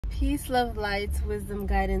Peace, love, light, wisdom,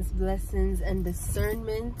 guidance, blessings, and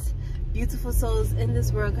discernment. Beautiful souls in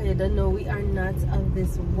this world, because you don't know we are not of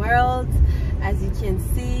this world. As you can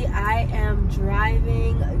see, I am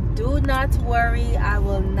driving. Do not worry, I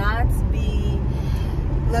will not be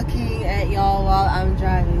looking at y'all while I'm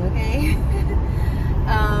driving, okay?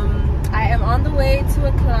 I am on the way to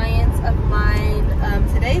a client of mine.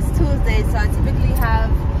 Today's Tuesday, so I typically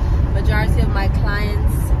have majority of my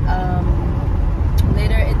clients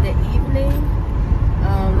later in the evening.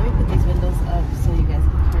 Let me put these windows up so you guys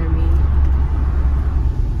can hear me.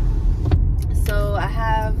 So I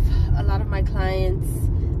have a lot of my clients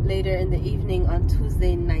later in the evening on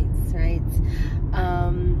Tuesday nights, right?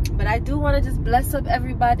 But I do want to just bless up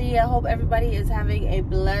everybody. I hope everybody is having a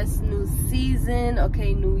blessed new season,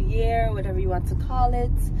 okay, new year, whatever you want to call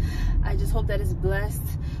it. I just hope that it's blessed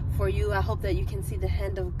for you. I hope that you can see the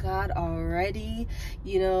hand of God already.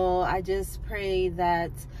 You know, I just pray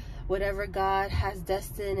that whatever God has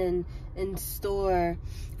destined and in store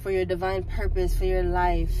for your divine purpose, for your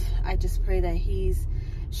life, I just pray that He's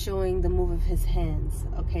showing the move of His hands,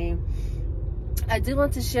 okay? I do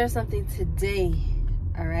want to share something today,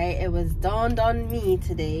 all right? It was dawned on me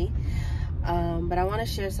today, but I want to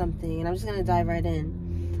share something, and I'm just going to dive right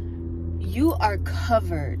in. You are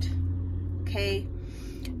covered, okay?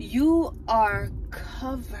 You are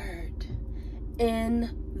covered in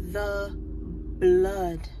the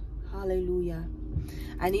blood. Hallelujah.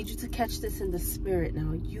 I need you to catch this in the spirit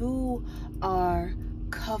now. You are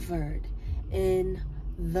covered in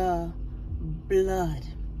the blood.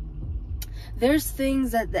 There's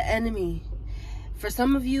things that the enemy, for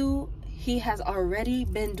some of you, he has already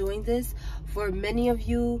been doing this. For many of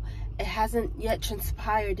you, it hasn't yet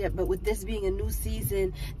transpired yet, but with this being a new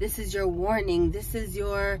season, this is your warning. This is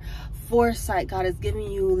your foresight God is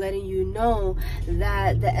giving you, letting you know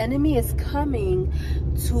that the enemy is coming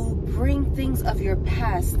to bring things of your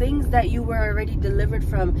past, things that you were already delivered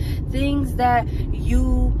from, things that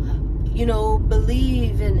you know,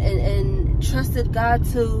 believe and trusted God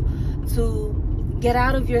to get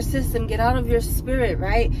out of your system, get out of your spirit,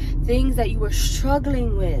 right? Things that you were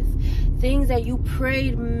struggling with, things that you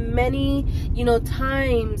prayed many, you know,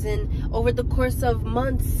 times and over the course of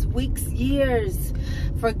months, weeks, years,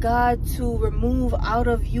 for God to remove out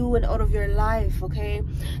of you and out of your life, okay?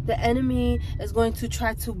 The enemy is going to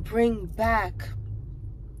try to bring back,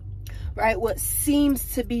 right, what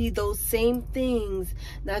seems to be those same things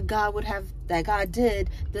that God did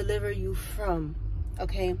deliver you from.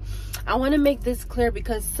 Okay, I want to make this clear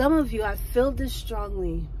because some of you, I feel this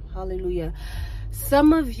strongly, hallelujah,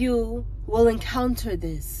 some of you will encounter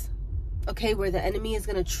this, okay, where the enemy is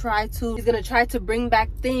going to try to bring back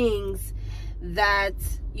things that,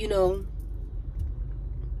 you know,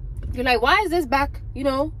 you're like, why is this back? You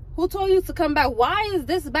know, who told you to come back? Why is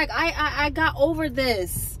this back? I got over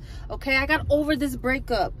this. Okay, I got over this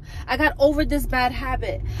breakup. I got over this bad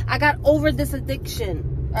habit. I got over this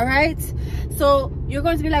addiction. All right, so you're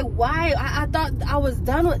going to be like, why? I thought I was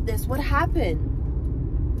done with this. What happened?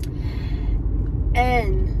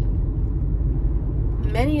 And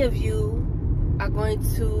many of you are going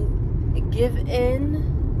to give in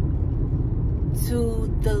to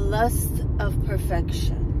the lust of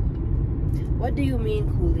perfection. What do you mean,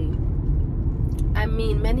 Cooley? I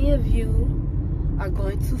mean, many of you are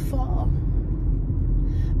going to fall.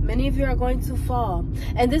 Many of you are going to fall,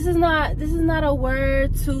 and this is not a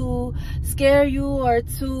word to scare you or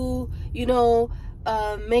to, you know,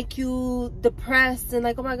 make you depressed and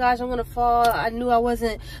like, oh my gosh, I'm gonna fall. I knew I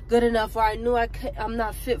wasn't good enough, or I knew I'm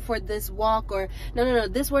not fit for this walk, or no.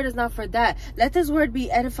 This word is not for that. Let this word be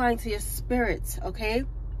edifying to your spirit, okay?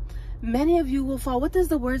 Many of you will fall. What does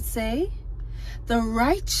the word say? The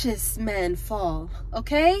righteous man fall,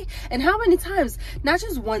 okay? And how many times? Not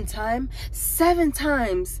just one time, 7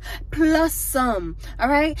 times plus some, all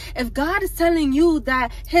right? If God is telling you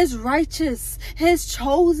that his righteous, his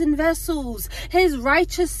chosen vessels, his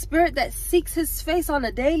righteous spirit that seeks his face on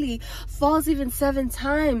a daily falls even 7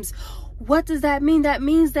 times, what does that mean? That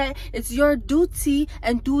means that it's your duty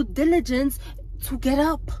and due diligence to get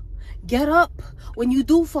up. Get up when you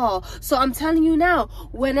do fall. So I'm telling you now,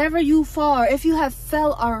 whenever you fall, if you have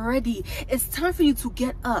fell already, it's time for you to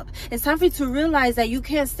get up. It's time for you to realize that you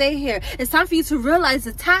can't stay here. It's time for you to realize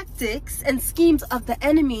the tactics and schemes of the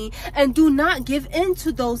enemy, and do not give in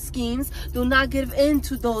to those schemes. Do not give in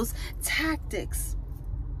to those tactics.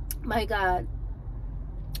 My God.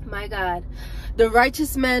 My God. The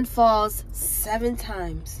righteous man falls 7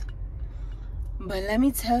 times. But let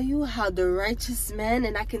me tell you how the righteous man,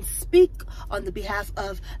 and I can speak on the behalf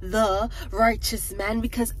of the righteous man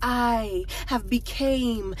because I have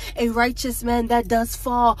became a righteous man that does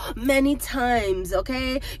fall many times,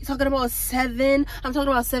 okay? You're talking about 7, I'm talking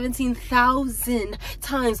about 17,000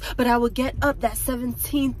 times, but I will get up that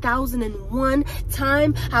 17,001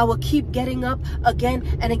 time. I will keep getting up again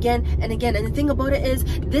and again and again. And the thing about it is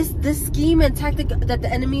this scheme and tactic that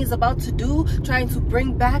the enemy is about to do, trying to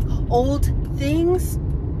bring back old things,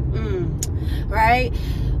 right?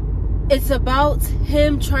 It's about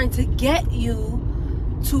him trying to get you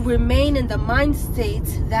to remain in the mind state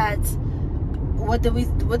that, what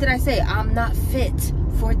did I say? I'm not fit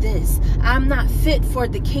for this. I'm not fit for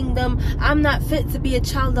the kingdom. I'm not fit to be a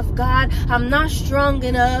child of God. I'm not strong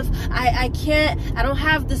enough. I can't, I don't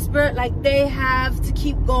have the spirit like they have to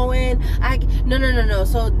keep going. No.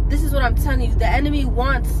 So this is what I'm telling you. The enemy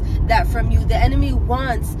wants that from you. The enemy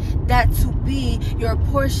wants that to be your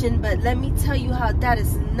portion. But let me tell you how that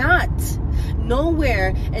is not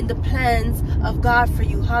nowhere in the plans of God for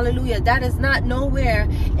you. Hallelujah. That is not nowhere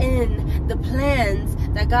in the plans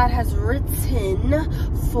that God has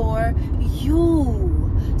written for you.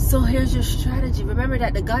 So here's your strategy. Remember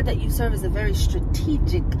that the God that you serve is a very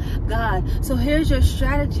strategic God. So here's your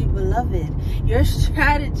strategy, beloved. Your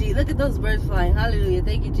strategy. Look at those birds flying. Hallelujah.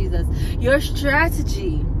 Thank you, Jesus. Your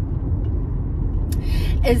strategy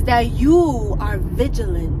is that you are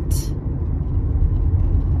vigilant,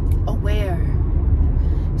 aware,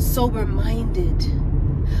 sober-minded,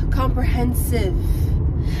 comprehensive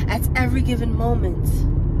at every given moment.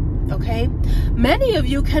 Okay? Many of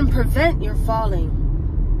you can prevent your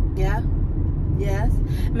falling. Yeah? Yes?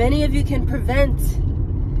 Many of you can prevent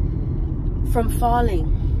from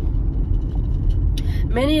falling.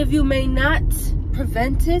 Many of you may not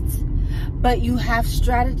prevent it, but you have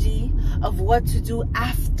strategy of what to do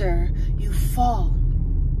after you fall.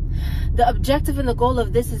 The objective and the goal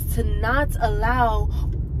of this is to not allow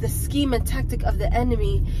the scheme and tactic of the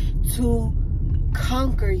enemy to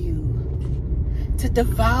conquer you, to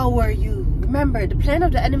devour you. Remember, the plan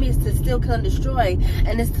of the enemy is to steal, kill, and destroy,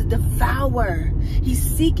 and it's to devour. He's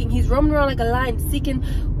seeking, he's roaming around like a lion, seeking,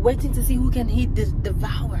 waiting to see who can he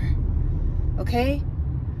devour. Okay?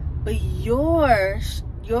 But your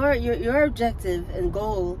objective and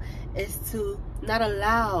goal is to not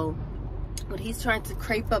allow what he's trying to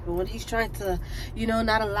creep up and what he's trying to,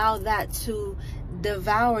 not allow that to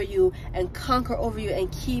devour you and conquer over you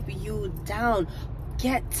and keep you down.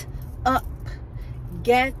 Get up.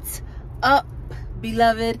 Get up,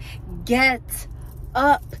 beloved. Get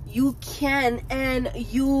up. You can and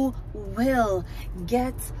you will.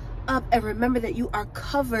 Get up, and remember that you are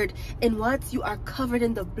covered in what? You are covered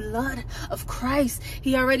in the blood of Christ.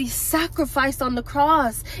 He already sacrificed on the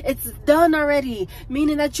cross. It's done already,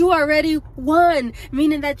 meaning that you already won,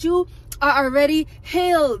 meaning that you are already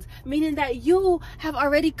healed, meaning that you have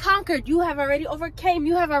already conquered, you have already overcame,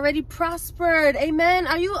 you have already prospered. Amen.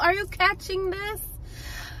 Are you catching this?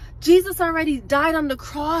 Jesus already died on the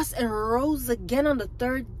cross and rose again on the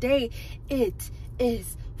third day. It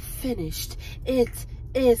is finished. It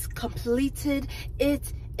is completed.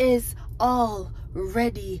 It is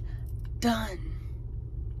already done.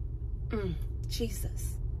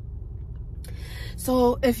 Jesus.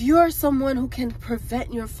 So if you're someone who can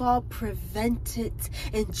prevent your fall, prevent it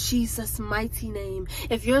in Jesus' mighty name.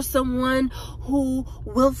 If you're someone who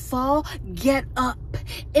will fall, get up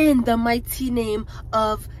in the mighty name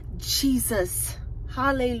of Jesus.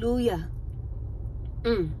 Hallelujah.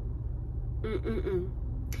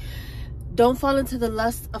 Don't fall into the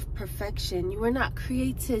lust of perfection. You were not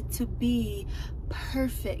created to be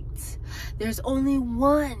perfect. There's only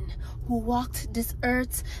one who walked this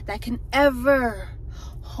earth that can ever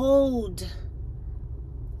hold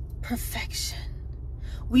perfection.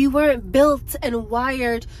 We weren't built and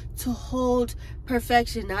wired to hold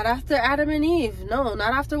perfection. Not after Adam and Eve. No,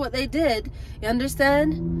 not after what they did. You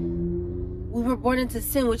understand? We were born into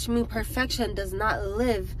sin, which means perfection does not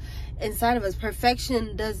live inside of us.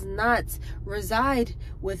 Perfection does not reside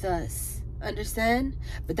with us. Understand?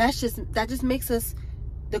 But that just makes us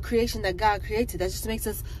the creation that God created. That just makes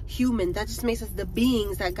us human. That just makes us the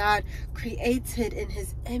beings that God created in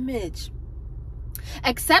his image.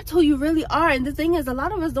 Accept who you really are. And the thing is, a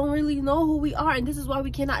lot of us don't really know who we are, and this is why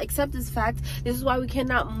we cannot accept this fact. This is why we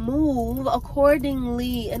cannot move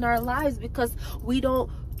accordingly in our lives, because we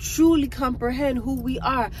don't truly comprehend who we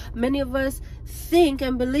are. Many of us think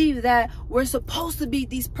and believe that we're supposed to be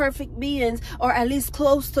these perfect beings, or at least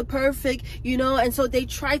close to perfect, and so they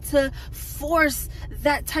try to force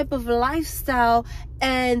that type of lifestyle.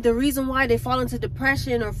 And the reason why they fall into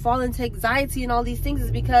depression or fall into anxiety and all these things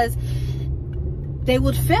is because they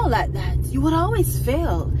would fail at that. You would always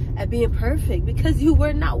fail at being perfect because you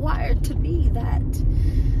were not wired to be that.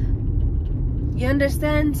 You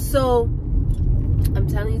understand? So I'm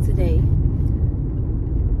telling you today,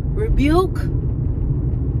 rebuke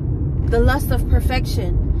the lust of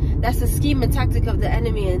perfection. That's the scheme and tactic of the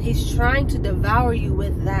enemy, and he's trying to devour you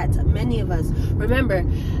with that. Many of us, remember,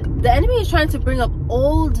 the enemy is trying to bring up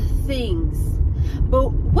old things.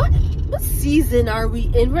 But what season are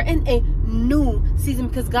we in? We're in a new season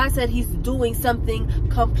because God said he's doing something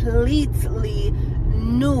completely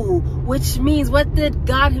new, which means, what did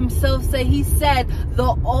God himself say? He said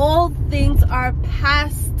the old things are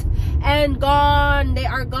past and gone. They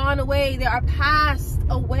are gone away. They are passed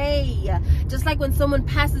away. Just like when someone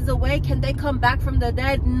passes away, can they come back from the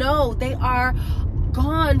dead? No, they are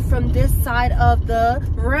gone from this side of the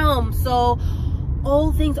realm. So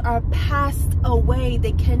all things are passed away.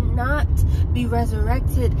 They cannot be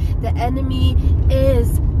resurrected. The enemy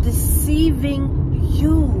is deceiving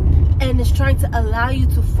you and is trying to allow you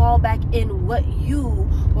to fall back in what you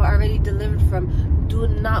were already delivered from. Do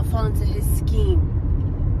not fall into his scheme.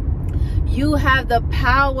 You have the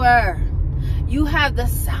power. You have the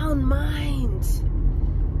sound mind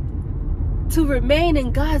to remain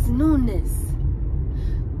in God's newness.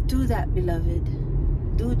 Do that,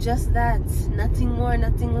 beloved. Do just that. Nothing more,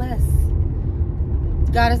 nothing less.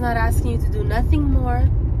 God is not asking you to do nothing more.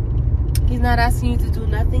 He's not asking you to do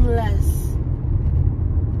nothing less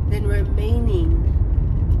than remaining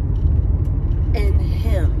in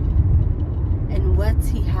him and what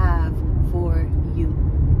he have for you.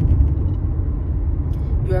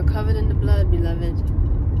 You are covered in the blood, beloved.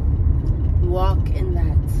 Walk in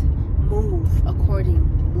that. Move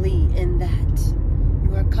accordingly in that.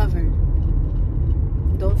 You are covered.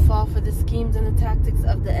 Don't fall for the schemes and the tactics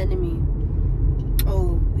of the enemy.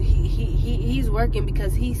 Oh, he's working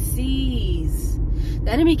because he sees.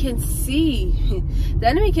 The enemy can see. The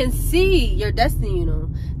enemy can see your destiny, you know.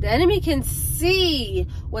 The enemy can see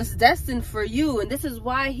what's destined for you. And this is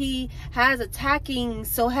why he has attacking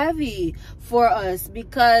so heavy for us,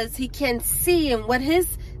 because he can see, and what his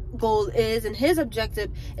goal is and his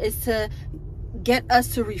objective is to get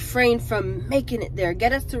us to refrain from making it there.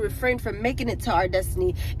 Get us to refrain from making it to our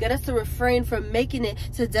destiny. Get us to refrain from making it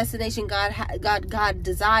to the destination God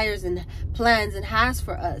desires and plans and has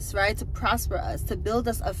for us, right? To prosper us, to build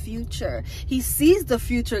us a future. He sees the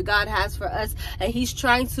future God has for us, and he's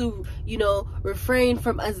trying to, you know, refrain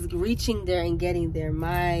from us reaching there and getting there.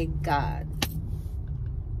 My God.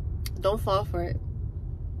 Don't fall for it.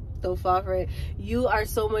 Don't fall for it. You are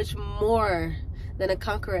so much more than a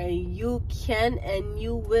conqueror, and you can and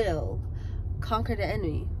you will conquer the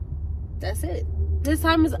enemy. That's it. This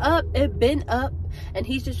time is up. It's been up, and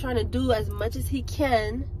he's just trying to do as much as he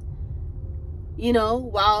can, you know,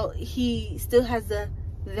 while he still has the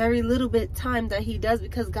very little bit time that he does,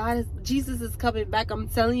 because Jesus is coming back. I'm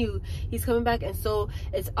telling you, he's coming back. And so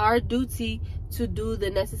it's our duty to do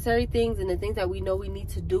the necessary things and the things that we know we need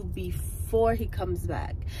to do before he comes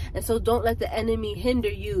back. And so don't let the enemy hinder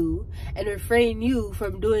you and refrain you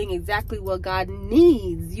from doing exactly what God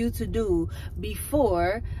needs you to do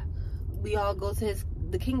before we all go to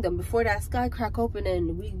the kingdom, before that sky crack open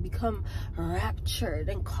and we become raptured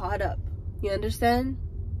and caught up. You understand?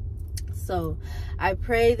 So I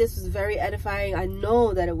pray this was very edifying. I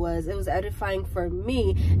know that it was edifying for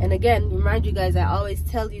me. And again, remind you guys, I always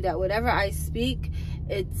tell you that whatever I speak,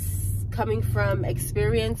 it's coming from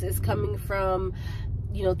experience, it's coming from,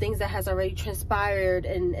 you know, things that has already transpired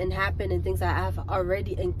and happened, and things that I have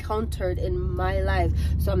already encountered in my life.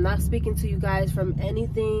 So I'm not speaking to you guys from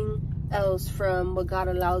anything else, from what God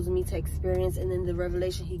allows me to experience and then the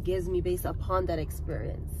revelation he gives me based upon that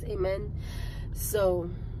experience. Amen. So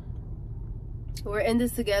we're in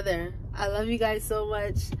this together. I love you guys so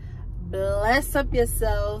much. Bless up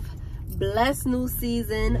yourself. Bless new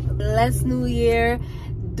season. Bless new year.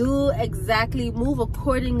 Do exactly, move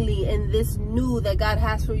accordingly in this new that God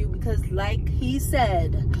has for you, because like he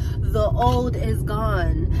said, the old is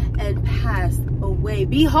gone and passed away.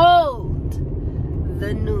 Behold,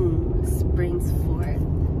 the new springs forth.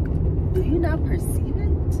 Do you not perceive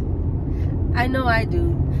it? I know I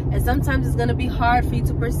do. And sometimes it's going to be hard for you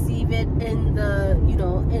to perceive it in the, you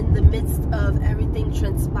know, in the midst of everything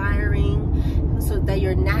transpiring so that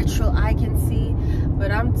your natural eye can see.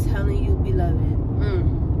 But I'm telling you, beloved,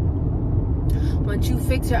 once you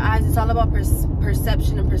fix your eyes, it's all about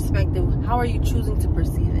perception and perspective. How are you choosing to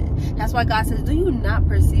perceive it? That's why God says, do you not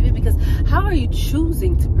perceive it? Because how are you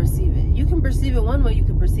choosing to perceive it? You can perceive it one way, you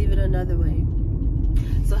can perceive it another way.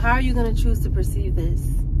 So how are you going to choose to perceive this?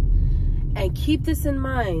 And keep this in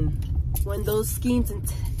mind. when those schemes and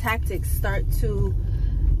tactics start to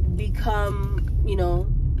become, you know,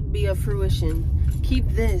 be a fruition, keep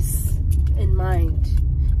this in mind.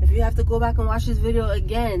 If you have to go back and watch this video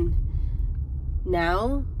again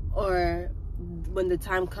now, or when the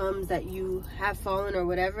time comes that you have fallen or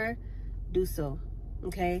whatever, do so.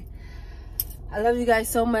 Okay? I love you guys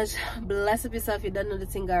so much. Bless up yourself. You don't know the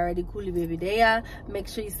thing already. Coolie Baby Daya. Make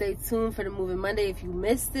sure you stay tuned for the Moving Monday. If you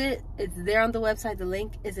missed it, it's there on the website. The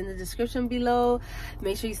link is in the description below.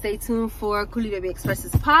 Make sure you stay tuned for Coolie Baby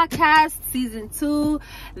Expresses podcast season 2.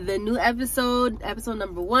 The new episode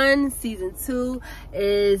number 1, season 2,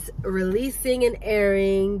 is releasing and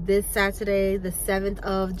airing this Saturday, the 7th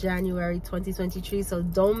of January 2023. So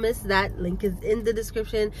don't miss that. Link is in the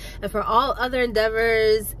description. And for all other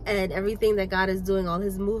endeavors and everything that God is doing, all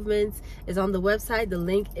his movements is on the website. The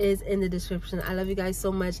link is in the description. I love you guys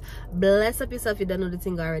so much. Bless up yourself. You don't know the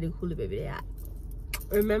thing already. Coolie Baby. Yeah.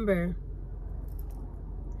 Remember,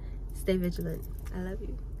 stay vigilant. I love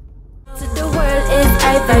you. To the world is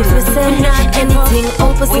I vibes with anything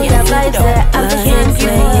opposite the vibes that I can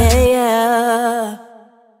play. Yeah.